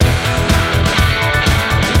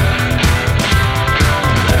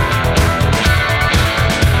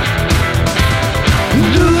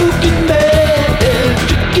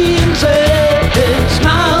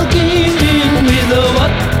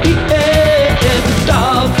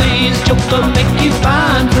but make you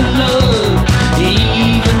find the love,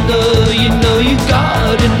 even though you know you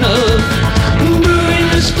got enough. Brewing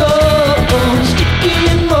the storm, sticky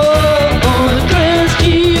and more, the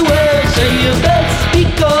crazy world say you best be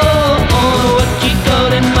gone. What you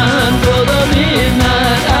got in mind for the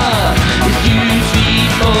midnight hour is you,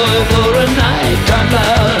 sweet boy, for a nighttime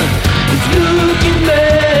loud. It's looking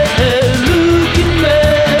bad, looking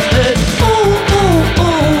bad. Oh, oh,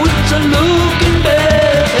 oh, it's a looking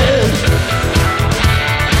bad.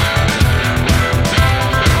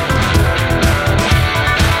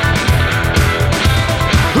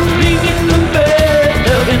 Ringing the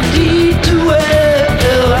bell, indeed to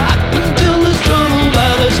well. I can tell the trouble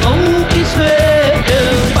by the smoky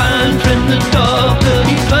smell. Fine friend, the dark will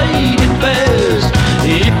be fading fast.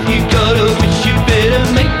 If you gotta wish, you better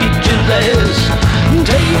make it your last.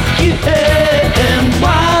 Take your hand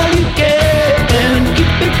while you can,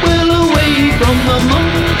 keep it well away from the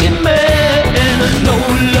monkey man. No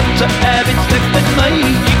lots of habits that could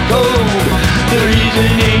make you cold. There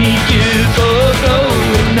isn't any cure for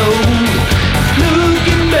growing old.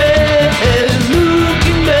 Looking bad,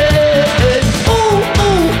 looking bad. Oh,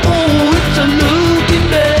 oh, oh, it's a looking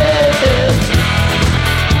bad.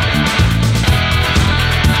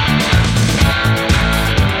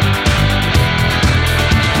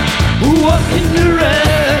 Walking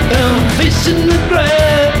around, facing the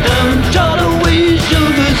ground, jot away your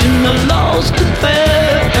sugars in the lost and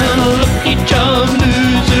found. A lucky charm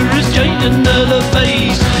loser is changing another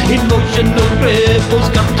face. Emotional cripples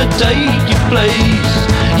come to take your place.